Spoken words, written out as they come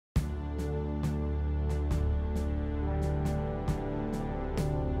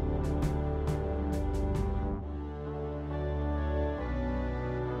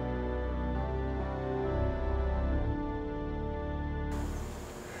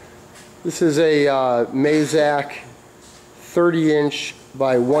This is a MAZAK 30-inch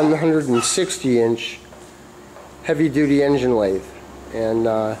by 160-inch heavy-duty engine lathe, and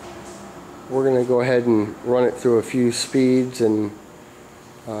we're going to go ahead and run it through a few speeds and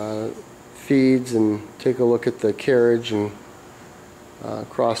feeds and take a look at the carriage and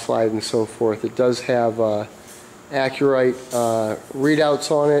cross slide and so forth. It does have accurate readouts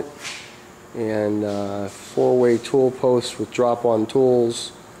on it, and 4-way tool post with drop-on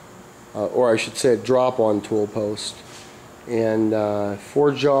tools, or I should say drop-on tool post, and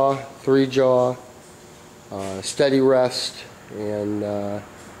 4-jaw, 3-jaw, steady rest, and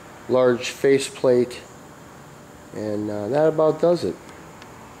large faceplate, and that about does it.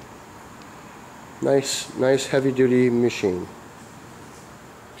 Nice heavy-duty machine.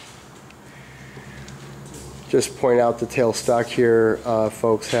 Just point out the tailstock here,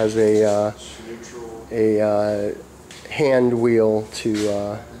 folks, has a hand wheel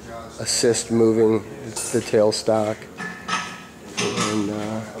to assist moving the tailstock, and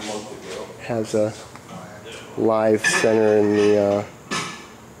has a live center in the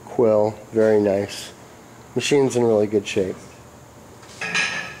quill. Very nice. Machine's in really good shape.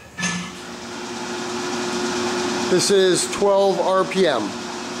 This is 12 RPM.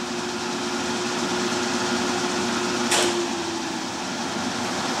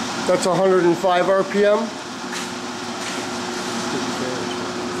 That's 105 RPM.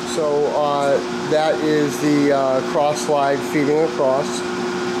 So that is the cross slide feeding across,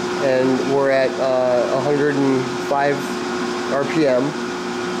 and we're at 105 RPM.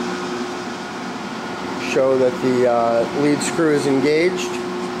 Show that the lead screw is engaged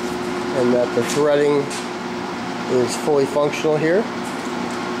and that the threading is fully functional here.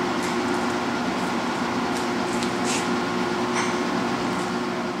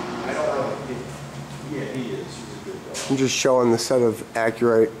 I'm just showing the set of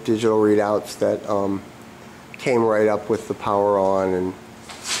accurate digital readouts that came right up with the power on and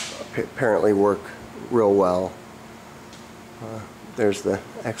apparently work real well. There's the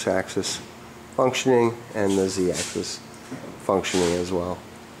x-axis functioning and the z-axis functioning as well.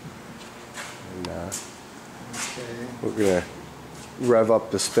 And we're going to rev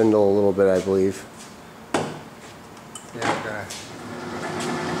up the spindle a little bit, I believe. Yeah, okay.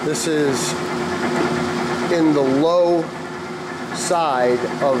 This is in the low side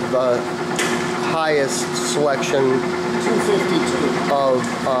of the highest selection 252 of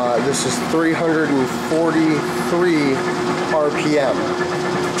this is 343 RPM,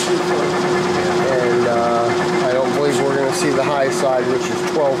 and I don't believe we're going to see the high side, which is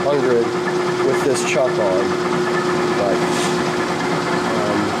 1200 with this chuck on, but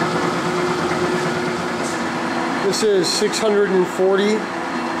this is 640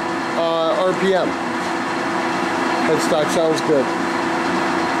 RPM. Headstock sounds good.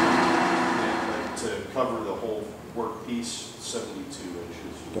 And to cover the whole workpiece, 72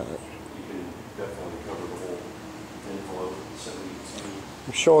 inches. Got it. You can definitely cover the whole envelope, 72.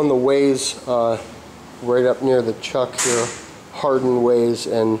 I'm showing the ways right up near the chuck here, hardened ways,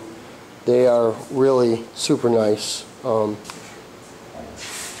 and they are really super nice.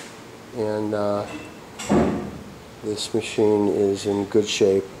 And this machine is in good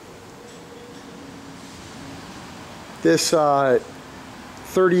shape. This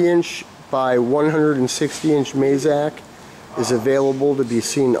 30-inch by 160-inch MAZAK is available to be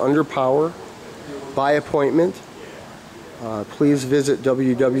seen under power by appointment. Please visit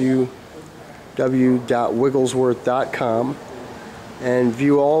www.wigglesworth.com and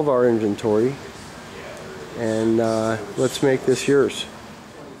view all of our inventory, and let's make this yours.